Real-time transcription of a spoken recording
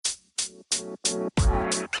Hey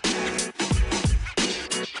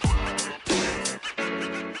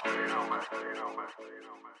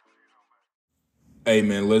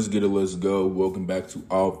man, let's get it, let's go. Welcome back to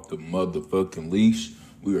Off the Motherfucking Leash.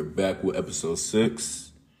 We are back with episode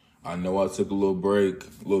 6. I know I took a little break,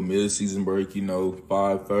 a little mid-season break,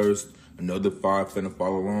 5 first, another 5 finna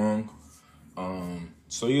follow along.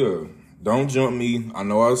 So yeah, don't jump me. I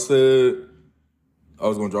know I said I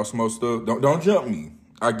was gonna drop some more stuff. Don't jump me.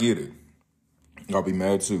 I get it. I'll be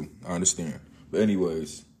mad too. I understand. But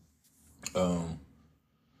anyways,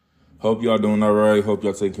 hope y'all doing all right. Hope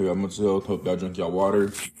y'all taking care of your mental health. Hope y'all drink y'all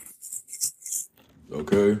water.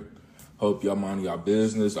 Okay? Hope y'all mind y'all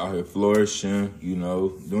business. Out here flourishing,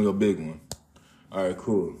 doing a big one. All right,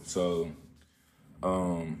 cool. So,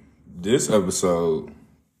 this episode,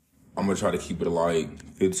 I'm going to try to keep it like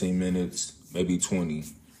 15 minutes, maybe 20.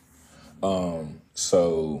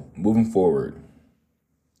 So, moving forward,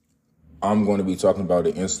 I'm going to be talking about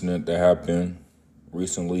an incident that happened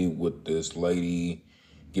recently with this lady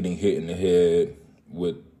getting hit in the head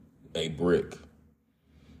with a brick.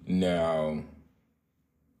 Now,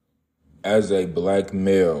 as a black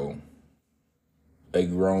male, a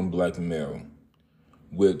grown black male,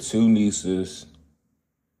 with 2 nieces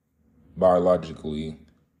biologically,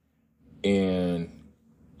 and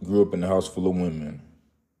grew up in a house full of women,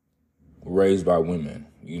 raised by women,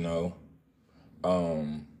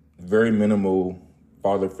 very minimal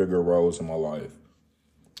father figure roles in my life.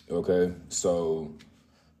 Okay, so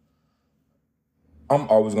I'm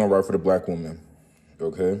always gonna ride for the black woman.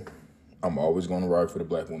 Okay, I'm always gonna ride for the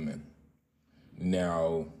black woman.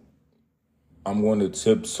 Now, I'm going to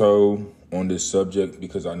tiptoe on this subject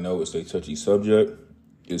because I know it's a touchy subject.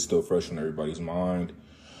 It's still fresh on everybody's mind.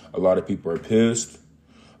 A lot of people are pissed.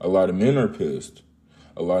 A lot of men are pissed.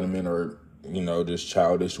 A lot of men are, just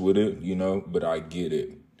childish with it, but I get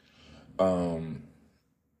it.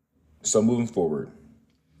 So moving forward,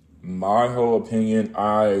 my whole opinion,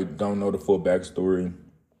 I don't know the full backstory.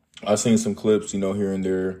 I've seen some clips, here and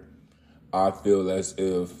there. I feel as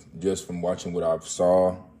if just from watching what I've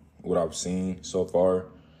seen so far,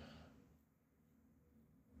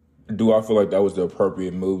 do I feel like that was the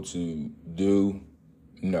appropriate move to do?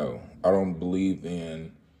 No. I don't believe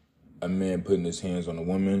in a man putting his hands on a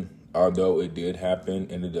woman, although it did happen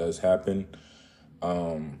and it does happen.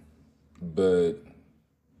 But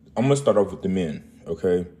I'm going to start off with the men,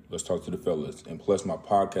 okay? Let's talk to the fellas. And plus, my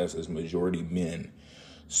podcast is majority men.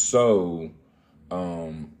 So,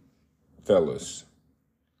 fellas,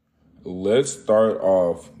 let's start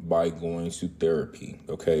off by going to therapy,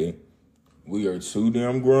 okay? We are too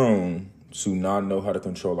damn grown to not know how to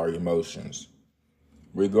control our emotions.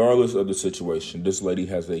 Regardless of the situation, this lady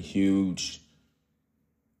has a huge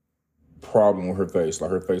problem with her face.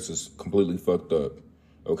 Like, her face is completely fucked up,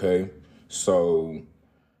 okay? So,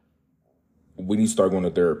 we need to start going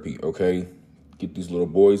to therapy, okay? Get these little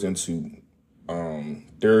boys into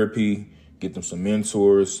therapy, get them some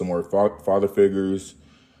mentors, some more father figures,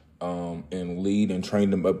 and lead and train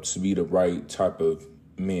them up to be the right type of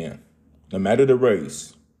men, no matter the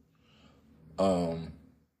race.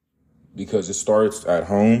 Because it starts at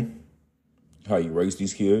home, how you raise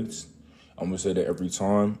these kids. I'm going to say that every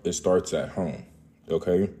time. It starts at home,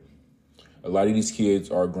 okay? A lot of these kids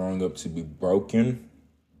are growing up to be broken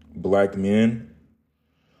black men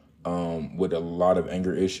with a lot of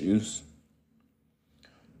anger issues.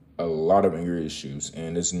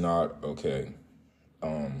 And it's not okay.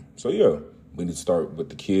 So yeah, we need to start with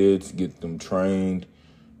the kids, get them trained,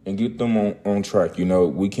 and get them on track.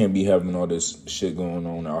 We can't be having all this shit going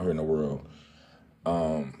on out here in the world.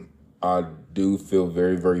 I do feel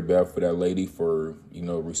very, very bad for that lady for,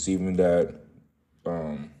 receiving that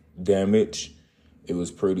damage. It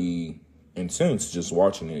was pretty intense just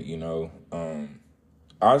watching it,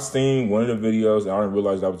 I seen one of the videos and I didn't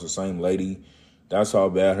realize that was the same lady. That's how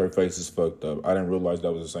bad her face is fucked up. I didn't realize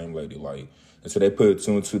that was the same lady. Like, until they put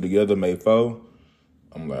 2 and 2 together, made 4.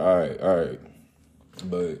 I'm like, all right.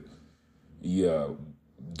 But yeah,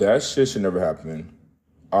 that shit should never happen.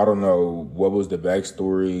 I don't know what was the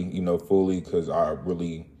backstory, fully, because I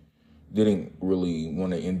really didn't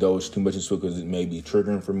want to indulge too much into it because it may be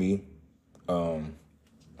triggering for me.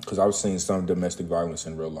 Because I was seeing some domestic violence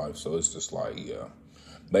in real life, so it's just like, yeah.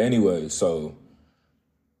 But anyway, so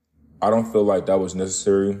I don't feel like that was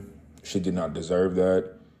necessary. She did not deserve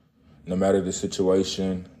that. No matter the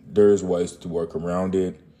situation, there's ways to work around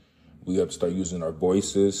it. We have to start using our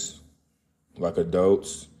voices like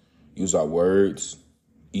adults, use our words,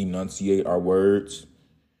 enunciate our words,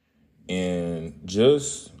 and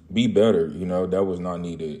just be better. That was not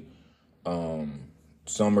needed.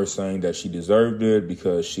 Some are saying that she deserved it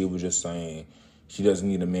because she was just saying she doesn't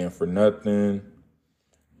need a man for nothing.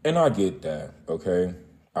 And I get that, okay?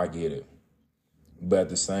 I get it. But at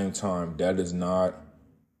the same time, that does not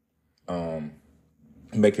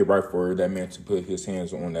make it right for that man to put his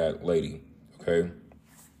hands on that lady, okay?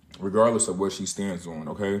 Regardless of what she stands on,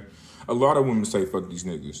 okay? A lot of women say, fuck these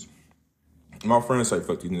niggas. My friends say,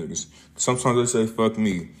 fuck these niggas. Sometimes they say, fuck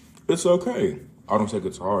me. It's okay. I don't take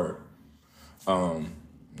it to heart.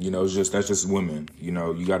 It's just, that's just women.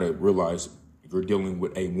 You got to realize you're dealing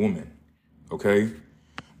with a woman, okay?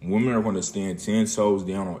 Women are going to stand 10 toes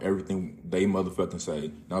down on everything they motherfucking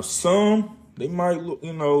say. Now, some, they might,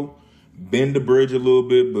 bend the bridge a little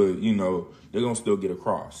bit, but, they're going to still get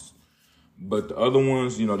across. But the other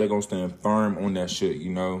ones, they're going to stand firm on that shit,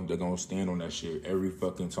 They're going to stand on that shit every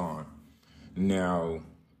fucking time. Now,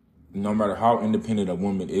 no matter how independent a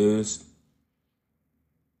woman is,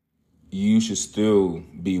 you should still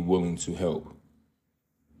be willing to help,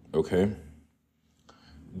 okay?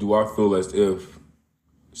 Do I feel as if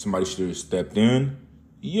somebody should have stepped in?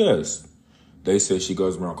 Yes. They said she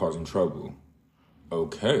goes around causing trouble.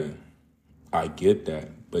 Okay, I get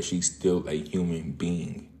that, but she's still a human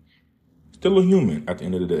being. Still a human at the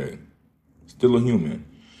end of the day. Still a human.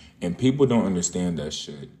 And people don't understand that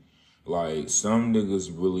shit. Like, some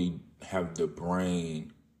niggas really have the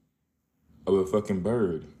brain of a fucking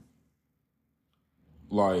bird.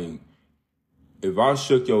 Like, if I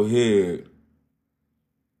shook your head,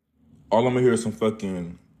 all I'm gonna hear is some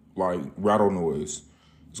fucking, rattle noise.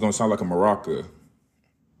 It's gonna sound like a maraca.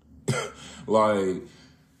 Like,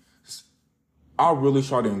 I really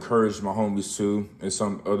try to encourage my homies too, and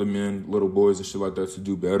some other men, little boys and shit like that, to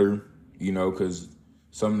do better, because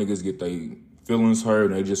some niggas get their feelings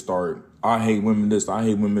hurt and they just start, I hate women this, I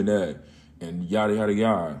hate women that, and yada, yada,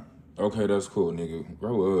 yada. Okay, that's cool, nigga.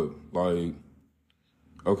 Grow up. Like,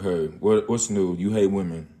 okay, what's new? You hate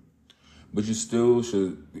women. But you still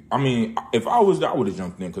should, if I was there, I would have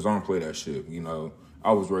jumped in because I don't play that shit,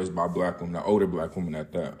 I was raised by black women, an older black woman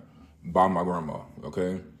at that, by my grandma,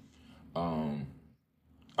 okay?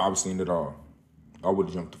 I've seen it all. I would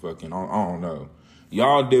have jumped the fucking, I don't know.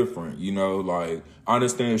 Y'all different, I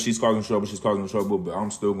understand if she's causing trouble, but I'm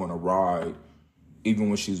still going to ride even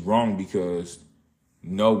when she's wrong because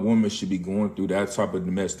no woman should be going through that type of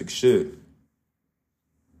domestic shit,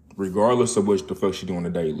 regardless of what the fuck she doing on the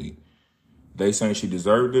daily. They saying she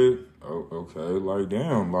deserved it. Oh, okay,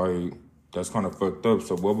 damn, that's kind of fucked up.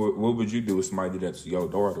 So what would you do if somebody did that to your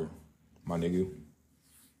daughter, my nigga?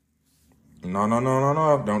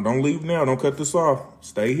 No. Don't leave now. Don't cut this off.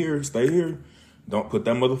 Stay here. Don't put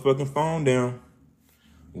that motherfucking phone down.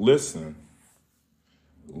 Listen.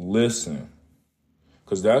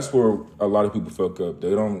 Because that's where a lot of people fuck up. They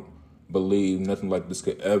don't believe nothing like this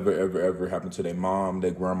could ever happen to their mom,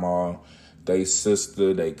 their grandma, their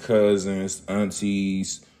sister, their cousins,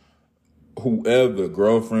 aunties, whoever,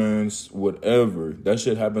 girlfriends, whatever. That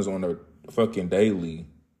shit happens on a fucking daily.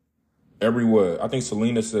 I think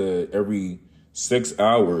Selena said every 6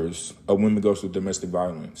 hours a woman goes through domestic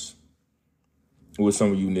violence with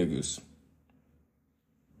some of you niggas.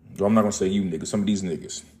 Well, I'm not going to say you niggas, some of these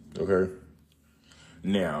niggas, okay?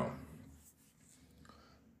 Now,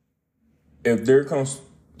 if there comes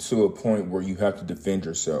to a point where you have to defend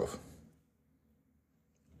yourself,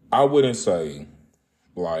 I wouldn't say,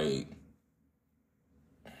 the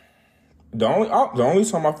only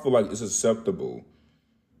time I feel like it's acceptable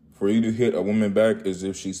for you to hit a woman back is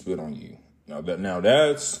if she spit on you. Now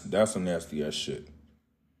that's some nasty ass shit.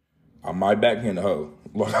 I might backhand the hoe.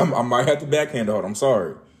 I might have to backhand the hoe. I'm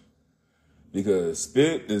sorry. Because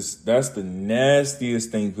that's the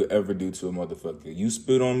nastiest thing you could ever do to a motherfucker. You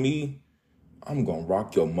spit on me, I'm gonna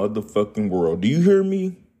rock your motherfucking world. Do you hear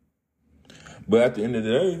me? But at the end of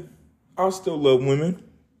the day, I still love women.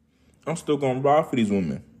 I'm still gonna ride for these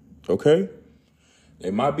women. Okay?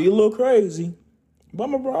 They might be a little crazy, but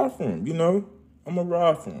I'm gonna ride for them, I'm gonna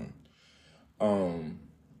ride for them.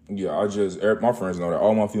 My friends know that.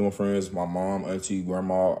 All my female friends, my mom, auntie,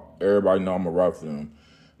 grandma, everybody know I'm gonna ride for them.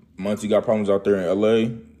 My auntie got problems out there in LA.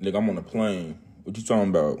 Nigga, I'm on a plane. What you talking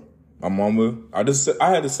about? My mama, I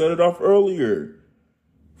had to set it off earlier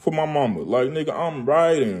for my mama. Nigga, I'm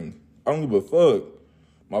riding. I don't give a fuck.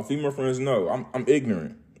 My female friends know I'm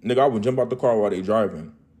ignorant. Nigga, I would jump out the car while they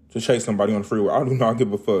driving to chase somebody on the freeway. I do not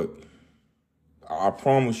give a fuck. I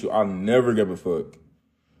promise you, I never give a fuck.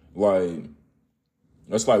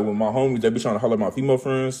 That's like when my homies, they be trying to holler at my female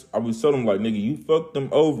friends, I would tell them, nigga, you fuck them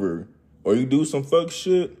over or you do some fuck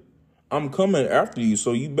shit, I'm coming after you,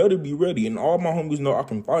 so you better be ready. And all my homies know I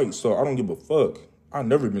can fight, so I don't give a fuck. I've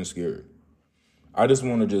never been scared. I just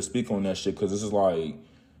want to just speak on that shit because this is like,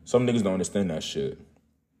 some niggas don't understand that shit.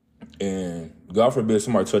 And God forbid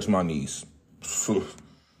somebody touch my niece. So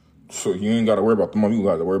you ain't got to worry about the mom. You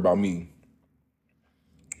got to worry about me.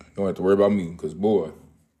 You don't have to worry about me because, boy,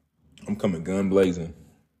 I'm coming gun blazing.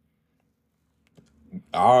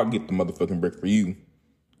 I'll get the motherfucking brick for you.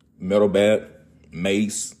 Metal bat,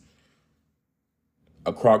 mace,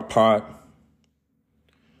 a crock pot,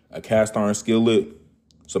 a cast iron skillet,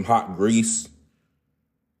 some hot grease,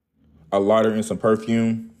 a lighter and some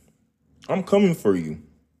perfume. I'm coming for you.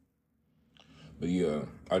 But yeah,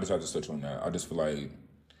 I just have to touch on that. I just feel like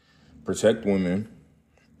protect women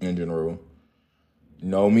in general.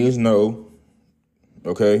 No means no.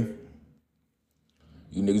 Okay?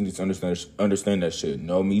 You niggas need to understand that shit.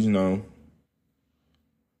 No means no.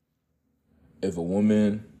 If a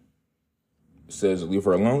woman says leave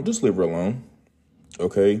her alone, just leave her alone.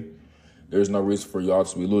 Okay? There's no reason for y'all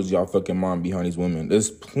to be losing y'all fucking mind behind these women. There's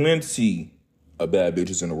plenty of bad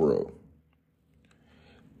bitches in the world.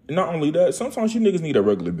 Not only that, sometimes you niggas need a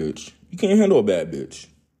regular bitch. You can't handle a bad bitch.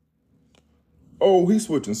 Oh, he's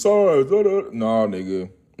switching sides. Nah,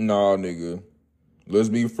 nigga. Let's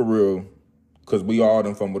be for real. Because we all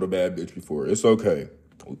done fun with a bad bitch before. It's okay.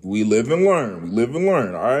 We live and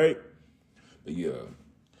learn. All right? But yeah.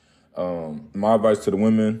 My advice to the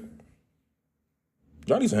women,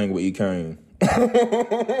 y'all need to hang with E. Kane.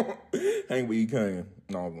 Hang with E. Kane.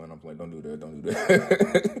 No, I'm playing. Don't do that.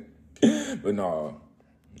 But nah.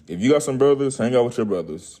 If you got some brothers, hang out with your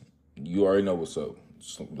brothers. You already know what's up.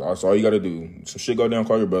 So that's all you got to do. Some shit go down,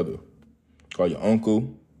 call your brother. Call your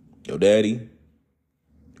uncle, your daddy.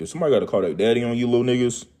 If somebody got to call their daddy on you little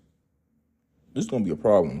niggas, this is going to be a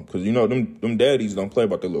problem. Because, you know, them daddies don't play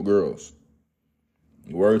about their little girls.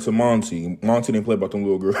 Word to Monty. Monty didn't play about them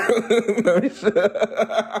little girls. Shout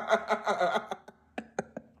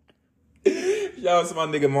out to my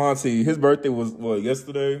nigga Monty. His birthday was, what,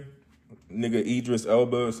 yesterday? Nigga Idris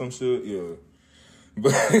Elba or some shit. Yeah.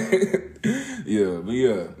 But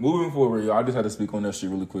yeah. Moving forward, y'all, I just had to speak on that shit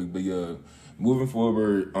really quick. But yeah, moving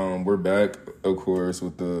forward, we're back, of course,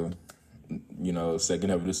 with the, second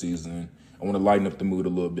half of the season. I want to lighten up the mood a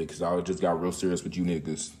little bit because I just got real serious with you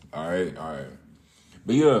niggas. All right.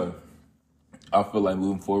 But yeah, I feel like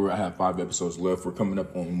moving forward, I have 5 episodes left. We're coming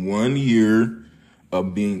up on 1 year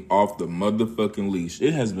of being off the motherfucking leash.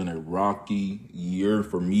 It has been a rocky year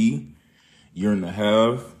for me, year and a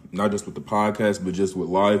half, not just with the podcast, but just with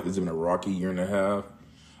life. It's been a rocky year and a half.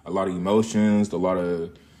 A lot of emotions, a lot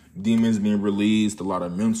of demons being released, a lot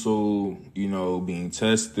of mental, being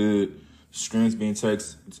tested, strengths being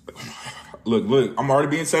tested. Look, I'm already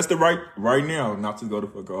being tested right now, not to go the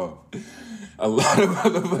fuck off. A lot of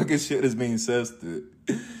motherfucking shit is being tested.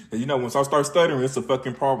 And once I start stuttering, it's a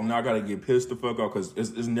fucking problem. Now I gotta get pissed the fuck off because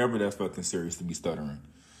it's never that fucking serious to be stuttering.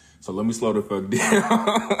 So let me slow the fuck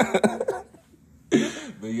down.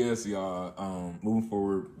 But yes, y'all, moving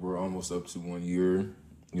forward, we're almost up to 1 year.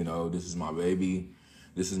 This is my baby.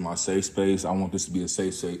 This is my safe space. I want this to be a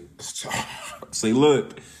safe space. Say,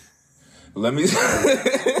 look, let me...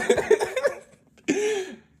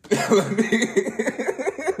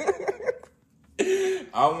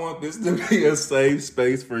 I want this to be a safe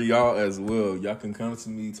space for y'all as well. Y'all can come to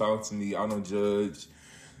me, talk to me. I don't judge.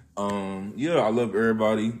 I love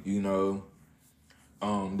everybody,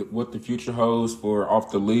 what the future holds for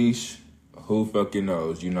Off the Leash, who fucking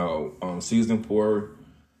knows, season 4.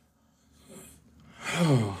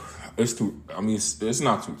 It's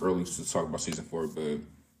not too early to talk about season 4, but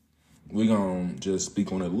we're going to just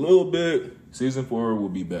speak on it a little bit. Season 4 will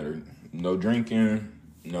be better. No drinking,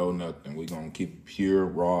 no nothing. We're going to keep it pure,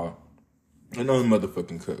 raw, and no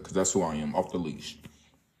motherfucking cut, because that's who I am, Off the Leash.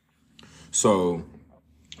 So,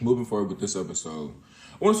 moving forward with this episode,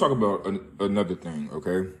 I want to talk about another thing,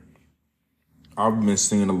 okay? I've been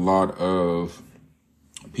seeing a lot of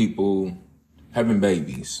people having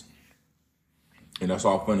babies, and that's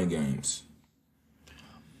all fun and games.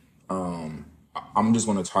 I'm just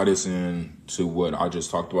going to tie this in to what I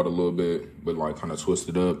just talked about a little bit, but kind of twist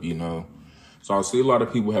it up, So I see a lot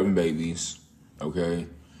of people having babies, okay?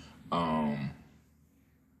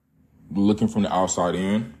 Looking from the outside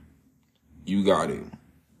in, you got it,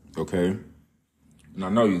 okay? And I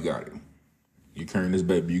know you got it. You're carrying this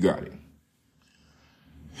baby, you got it.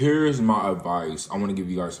 Here's my advice. I want to give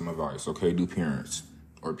you guys some advice, okay? Do parents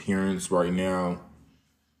right now.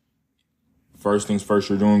 First things first,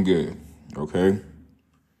 you're doing good, okay?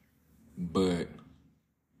 But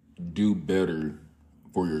do better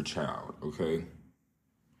for your child, okay?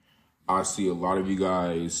 I see a lot of you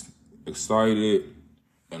guys excited,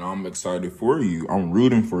 and I'm excited for you. I'm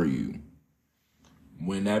rooting for you.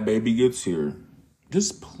 When that baby gets here,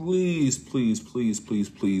 just please, please, please, please,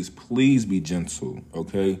 please, please be gentle,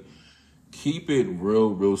 okay? Keep it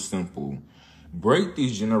real simple. Break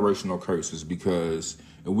these generational curses, because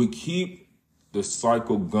if we keep the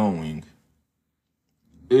cycle going,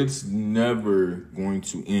 it's never going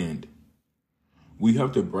to end. We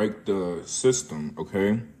have to break the system,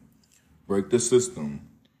 okay? Break the system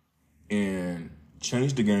and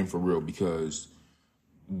change the game for real, because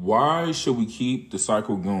why should we keep the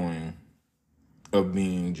cycle going of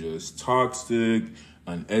being just toxic,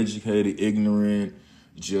 uneducated, ignorant,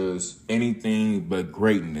 just anything but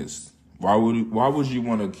greatness? Why would you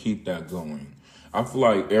want to keep that going? I feel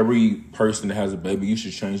like every person that has a baby, you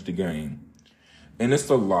should change the game. And it's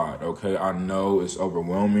a lot, okay? I know it's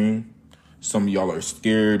overwhelming. Some of y'all are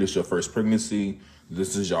scared. It's your first pregnancy.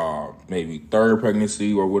 This is y'all maybe third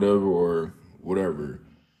pregnancy or whatever.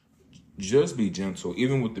 Just be gentle,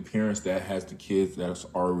 even with the parents that has the kids that's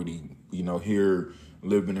already, here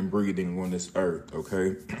living and breathing on this earth,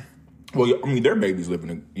 okay? Well, I mean, their babies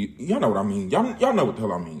living y'all know what I mean. Y'all know what the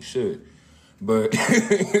hell I mean, shit. But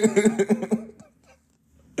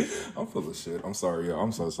I'm full of shit. I'm sorry, y'all.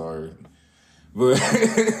 I'm so sorry. But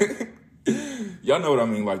y'all know what I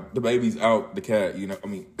mean. Like, the baby's out, the cat, I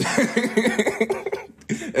mean.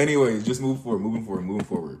 Anyways, just moving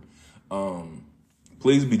forward.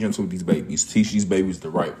 Please be gentle with these babies. Teach these babies the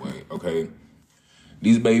right way, okay?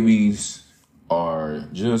 These babies are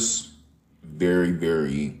just very,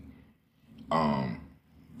 very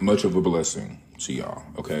much of a blessing to y'all,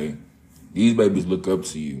 okay? These babies look up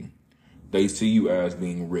to you. They see you as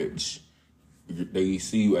being rich. They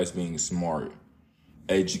see you as being smart,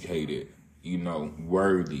 educated,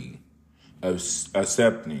 worthy,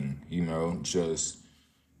 accepting, just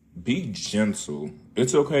be gentle.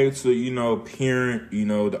 It's okay to, parent,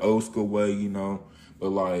 the old school way, but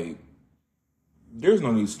like, there's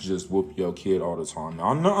no need to just whoop your kid all the time.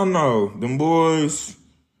 I know, them boys,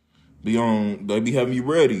 they be having you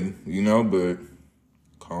ready, but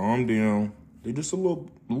calm down. They're just a little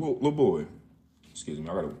boy. Excuse me,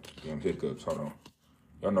 I gotta hiccups. Hold on.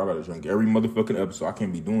 Y'all know I gotta drink every motherfucking episode. I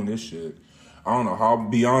can't be doing this shit. I don't know how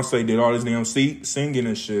Beyonce did all this damn singing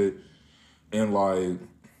and shit. And like,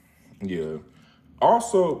 yeah.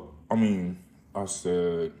 Also, I mean, I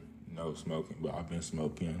said no smoking, but I've been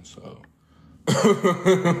smoking, so.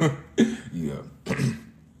 Yeah.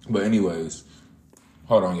 But anyways,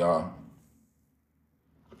 hold on, y'all.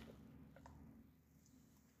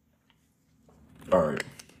 All right.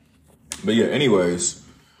 But yeah, anyways,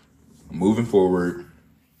 moving forward,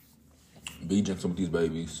 be gentle with these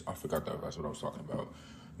babies. I forgot that's what I was talking about.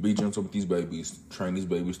 Be gentle with these babies. Train these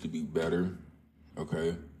babies to be better.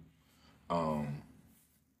 Okay. Oh,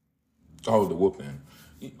 the whooping.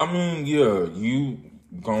 I mean, yeah, you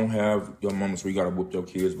gonna have your moments where you gotta whoop your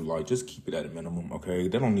kids, but like, just keep it at a minimum, okay?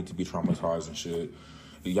 They don't need to be traumatized and shit.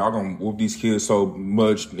 Y'all gonna whoop these kids so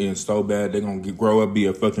much and so bad, they gonna grow up, be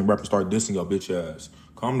a fucking rapper, start dissing your bitch ass.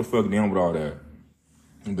 Calm the fuck down with all that.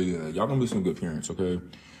 But yeah, y'all gonna be some good parents, okay?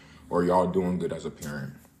 Or y'all doing good as a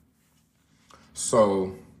parent.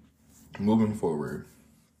 So, moving forward,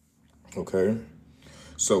 okay?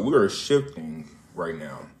 So we are shifting right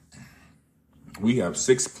now. We have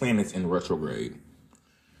 6 planets in retrograde.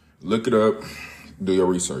 Look it up. Do your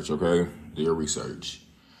research, okay? Do your research.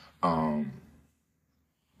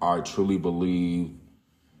 I truly believe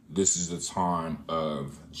this is a time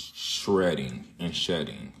of shredding and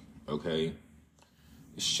shedding, okay?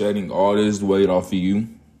 Shedding all this weight off of you.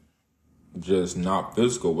 Just not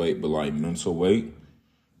physical weight, but like mental weight.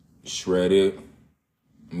 Shred it.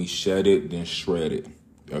 Shed it, then shred it.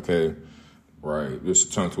 Okay? Right. Just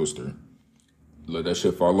a tongue twister. Let that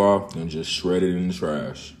shit fall off, then just shred it in the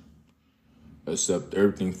trash. Accept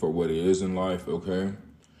everything for what it is in life, okay?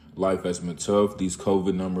 Life has been tough. These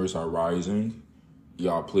COVID numbers are rising.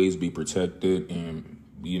 Y'all please be protected and,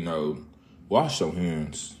 wash your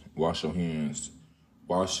hands. Wash your hands.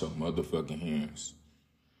 Wash your motherfucking hands.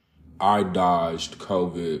 I dodged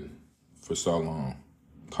COVID for so long.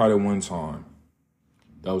 Caught it one time.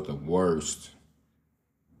 That was the worst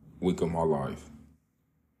week of my life.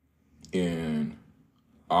 And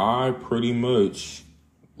I pretty much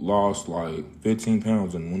lost like 15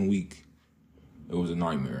 pounds in 1 week. It was a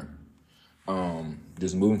nightmare.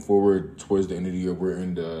 Just moving forward towards the end of the year, we're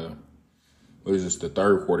in the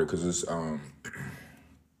third quarter, because it's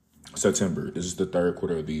September. This is the third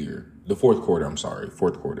quarter of the year. The fourth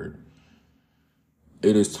quarter.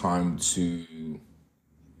 It is time to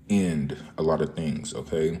end a lot of things,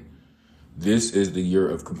 okay? This is the year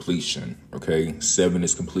of completion, okay? 7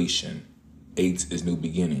 is completion. 8 is new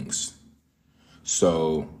beginnings.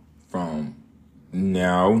 So from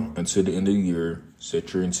now until the end of the year,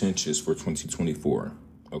 Set your intentions for 2024,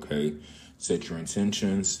 okay? Set your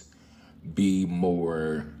intentions. Be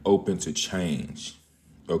more open to change,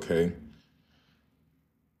 okay?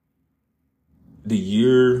 The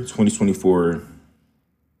year 2024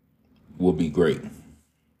 will be great.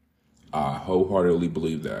 I wholeheartedly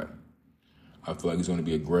believe that. I feel like it's going to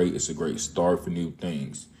be it's a great start for new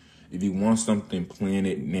things. If you want something, plan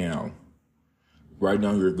it now. Write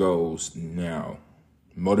down your goals now.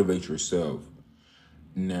 Motivate yourself.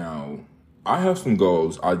 Now, I have some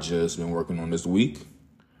goals I just been working on this week.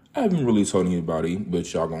 I haven't really told anybody,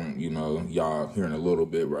 but y'all y'all hearing a little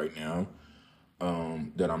bit right now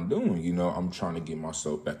that I'm doing. I'm trying to get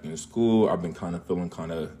myself back in school. I've been kind of feeling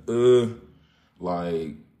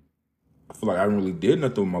like, I feel like I haven't really did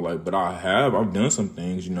nothing with my life, but I've done some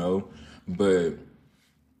things, but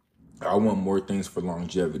I want more things for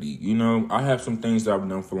longevity. I have some things that I've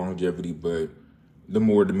done for longevity, but the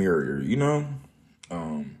more the merrier,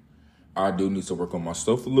 I do need to work on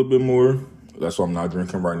myself a little bit more. That's why I'm not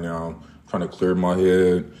drinking right now. I'm trying to clear my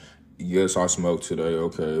head. Yes, I smoked today.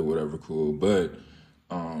 Okay, whatever, cool. But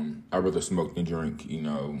I'd rather smoke than drink,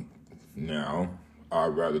 now. I'd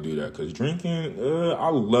rather do that because drinking, I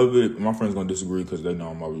love it. My friends going to disagree because they know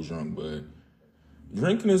I'm always drunk, but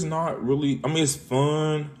drinking is not really, it's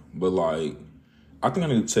fun, but I think I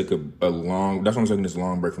need to take a long, that's why I'm taking this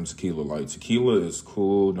long break from tequila. Tequila is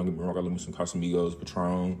cool. Don't get me wrong, I love me some Casamigos,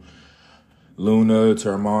 Patron, Luna,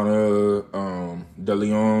 Terramana, De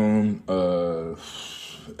Leon,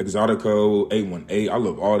 Exotico, 818. I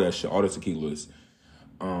love all that shit, all the tequilas.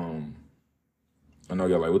 I know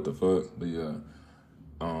y'all what the fuck, but yeah.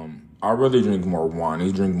 I'd rather drink more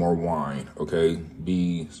wine. Okay?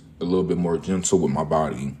 Be a little bit more gentle with my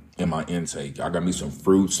body and my intake. I got me some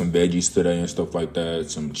fruits, some veggies today and stuff like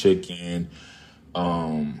that, some chicken. I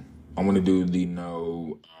want to do the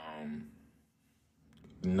no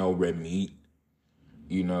red meat.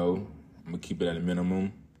 I'm going to keep it at a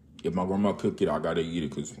minimum. If my grandma cook it, I got to eat it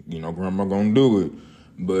because, grandma going to do it.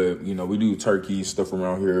 But, we do turkey stuff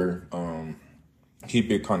around here.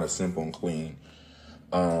 Keep it kind of simple and clean.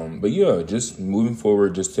 But yeah, just moving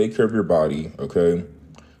forward, just take care of your body, okay?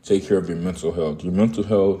 Take care of your mental health. Your mental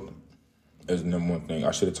health is the number one thing.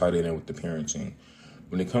 I should have tied it in with the parenting.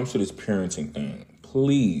 When it comes to this parenting thing,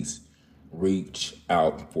 please reach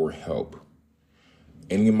out for help.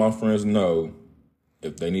 Any of my friends know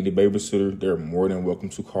if they need a babysitter, they're more than welcome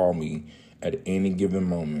to call me at any given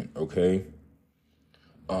moment, okay?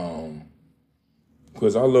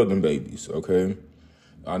 Because I love them babies, okay?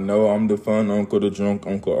 I know I'm the fun uncle, the drunk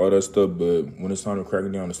uncle, all that stuff, but when it's time to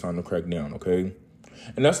crack down, it's time to crack down, okay?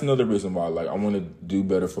 And that's another reason why, I want to do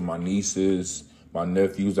better for my nieces, my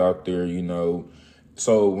nephews out there,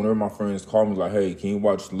 So whenever my friends call me, hey, can you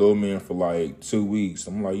watch Lil Man for 2 weeks?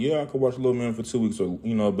 I'm like, yeah, I could watch Lil Man for 2 weeks or,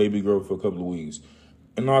 Baby Girl for a couple of weeks.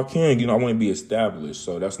 And I can, I want to be established.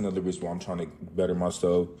 So that's another reason why I'm trying to better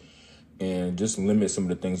myself and just limit some of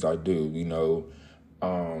the things I do,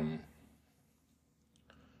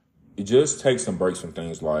 It just takes some breaks from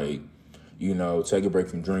things take a break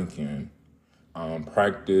from drinking.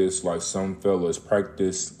 Practice, some fellas,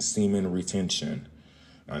 practice semen retention.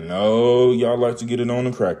 I know y'all like to get it on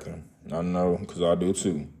and cracking. I know, because I do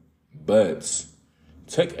too. But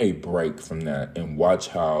take a break from that and watch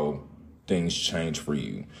how things change for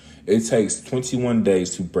you. It takes 21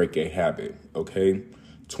 days to break a habit, okay?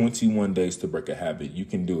 21 days to break a habit. You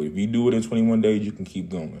can do it. If you do it in 21 days, you can keep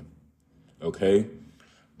going, okay?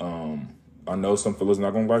 I know some fellas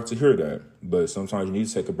not going to like to hear that, but sometimes you need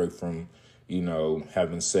to take a break from,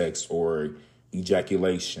 having sex or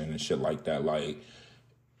ejaculation and shit like that.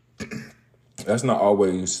 That's not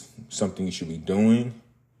always something you should be doing,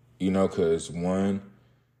 because one,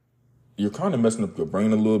 you're kind of messing up your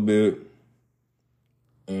brain a little bit,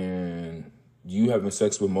 and you having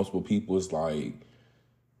sex with multiple people is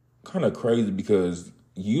kind of crazy because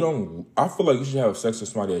I feel like you should have sex with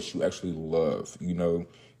somebody that you actually love,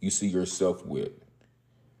 you see yourself with.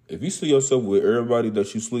 If you see yourself with everybody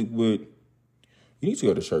that you sleep with, you need to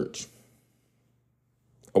go to church.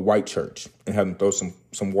 A white church, and have them throw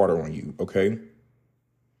some water on you, okay?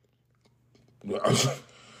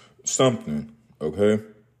 Something, okay?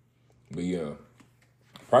 But yeah,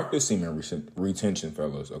 practice semen retention,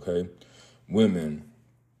 fellas, okay? Women,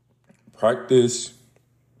 practice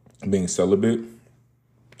being celibate,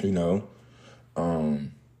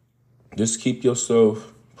 just keep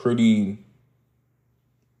yourself pretty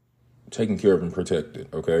taken care of and protected,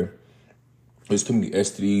 okay? There's too many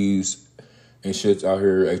STDs and shits out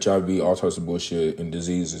here, HIV, all types of bullshit, and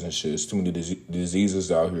diseases and shit. There's too many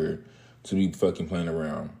diseases out here to be fucking playing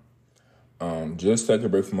around. Just take a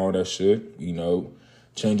break from all that shit,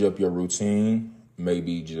 change up your routine,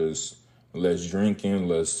 maybe just less drinking,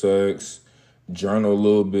 less sex, journal a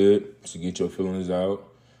little bit to get your feelings out.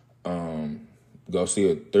 Go see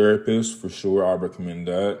a therapist for sure. I recommend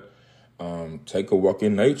that. Take a walk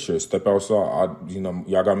in nature, step outside.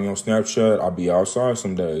 Y'all got me on Snapchat. I'll be outside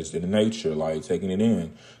some days in the nature, like taking it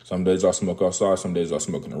in. Some days I smoke outside, some days I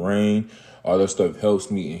smoke in the rain. All that stuff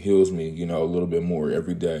helps me and heals me, a little bit more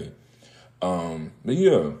every day. But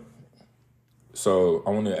yeah. So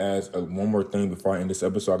I want to ask one more thing before I end this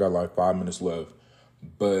episode. I got like 5 minutes left.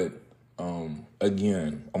 But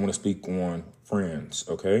again, I want to speak on friends,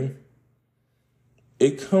 okay?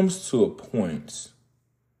 It comes to a point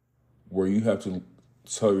where you have to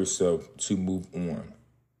tell yourself to move on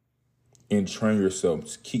and train yourself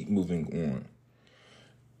to keep moving on.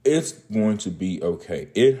 It's going to be okay.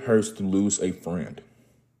 It hurts to lose a friend.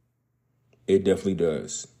 It definitely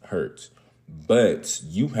does hurt. But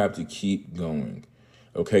you have to keep going.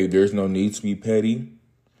 Okay, there's no need to be petty.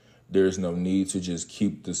 There's no need to just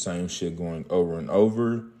keep the same shit going over and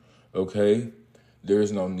over. Okay?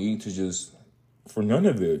 There's no need to just, for none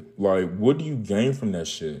of it. Like, what do you gain from that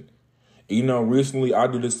shit? Recently I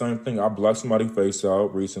did the same thing. I blocked somebody's face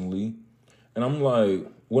out recently. And I'm like,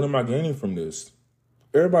 what am I gaining from this?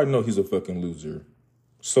 Everybody knows he's a fucking loser.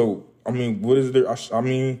 So, what is there?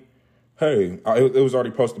 It was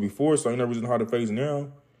already posted before, so ain't no reason how to face now.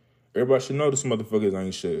 Everybody should know this motherfuckers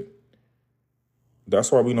ain't shit.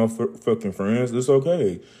 That's why we know fucking friends. It's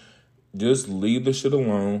okay. Just leave the shit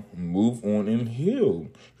alone, move on, and heal.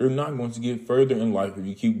 You're not going to get further in life if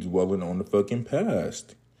you keep dwelling on the fucking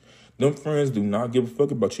past. Them friends do not give a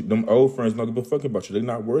fuck about you. Them old friends don't give a fuck about you. They're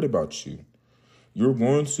not worried about you. You're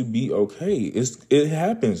going to be okay. It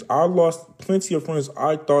happens. I lost plenty of friends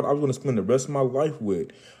I thought I was going to spend the rest of my life with.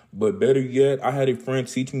 But better yet, I had a friend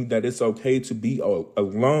teach me that it's okay to be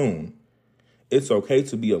alone. It's okay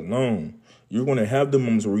to be alone. You're going to have the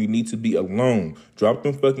moments where you need to be alone. Drop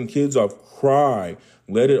them fucking kids off. Cry.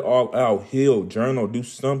 Let it all out. Heal. Journal. Do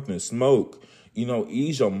something. Smoke.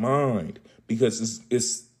 Ease your mind. Because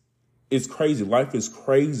it's crazy. Life is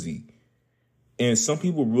crazy. And some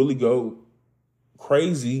people really go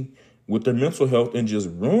crazy with their mental health and just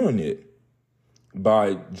ruin it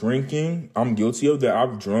by drinking. I'm guilty of that.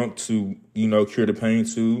 I've drunk to, cure the pain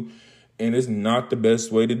too. And it's not the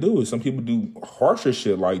best way to do it. Some people do harsher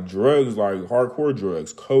shit like drugs, like hardcore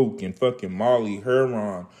drugs, coke and fucking Molly,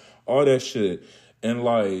 heroin, all that shit. And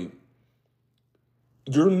like,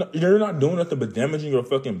 you're not doing nothing but damaging your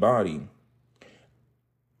fucking body.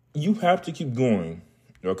 You have to keep going,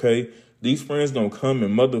 okay? These friends gonna come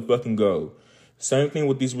and motherfucking go. Same thing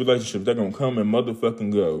with these relationships. They're gonna come and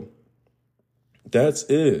motherfucking go. That's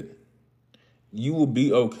it. You will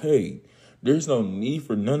be okay. There's no need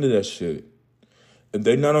for none of that shit. If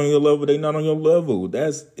they're not on your level, they're not on your level.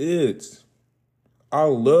 That's it. I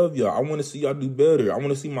love y'all. I want to see y'all do better. I want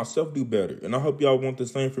to see myself do better. And I hope y'all want the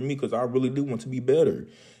same for me because I really do want to be better.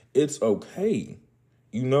 It's okay,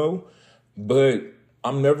 But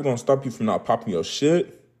I'm never going to stop you from not popping your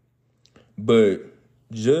shit. But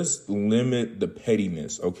just limit the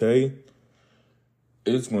pettiness, okay?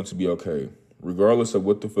 It's going to be okay. Regardless of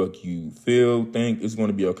what the fuck you feel, think, it's going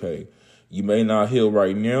to be okay. You may not heal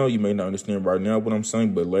right now. You may not understand right now what I'm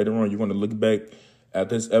saying. But later on, you're going to look back at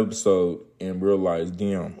this episode and realize,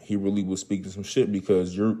 damn, he really was speaking some shit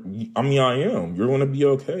because I am. You're going to be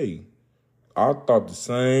okay. I thought the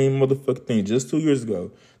same motherfucking thing just 2 years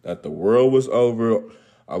ago, that the world was over.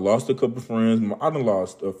 I lost a couple friends. I done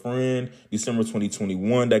lost a friend December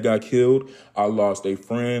 2021 that got killed. I lost a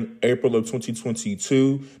friend April of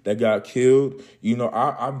 2022 that got killed.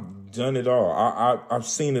 I've done it all. I've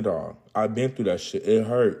seen it all. I've been through that shit. It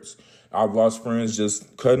hurts. I've lost friends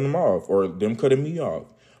just cutting them off or them cutting me off.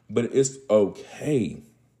 But it's okay.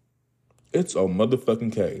 It's a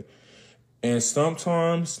motherfucking K. And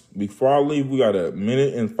sometimes, before I leave, we got 1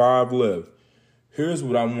 minute and 5 left. Here's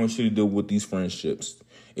what I want you to do with these friendships.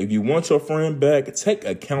 If you want your friend back, take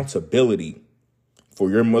accountability for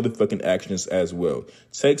your motherfucking actions as well.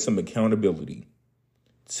 Take some accountability.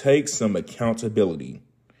 Take some accountability.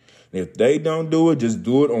 And if they don't do it, just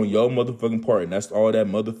do it on your motherfucking part. And that's all that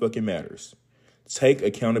motherfucking matters. Take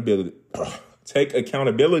accountability. Take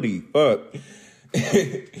accountability. Fuck.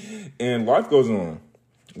 And life goes on.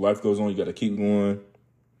 Life goes on. You got to keep going.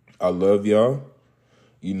 I love y'all.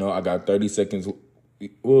 I got 30 seconds.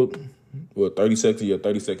 Well, 30 seconds. Yeah,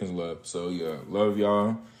 30 seconds left. So, yeah, love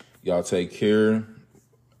y'all. Y'all take care.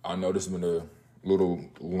 I know this has been a little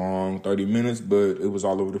long, 30 minutes, but it was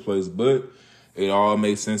all over the place. But it all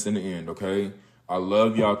made sense in the end, okay? I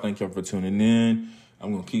love y'all. Thank y'all for tuning in.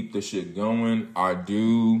 I'm going to keep this shit going. I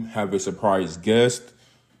do have a surprise guest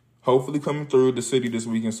hopefully coming through the city this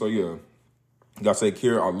weekend. So, yeah. Y'all take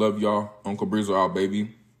care. I love y'all. Uncle Brizzle out,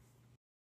 baby.